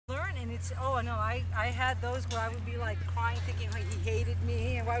oh no, I had those where I would be like crying, thinking like he hated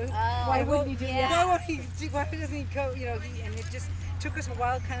me, and why wouldn't he do that? Why doesn't he go? You know, and it just took us a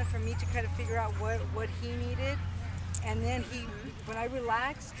while, kind of, for me to kind of figure out what he needed, and then when I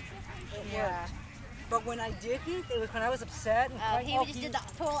relaxed, it worked. But when I didn't, it was when I was upset. And he just did the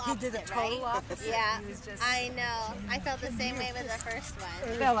total opposite. He did the total opposite. Yeah, I know. I felt the same way with the first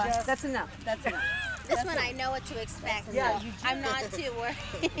one. Bella, that's enough. That's enough. This one I know what to expect. Yeah, so I'm not too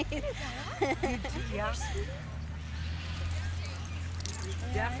worried.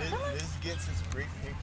 Yeah. Liz gets his great picture.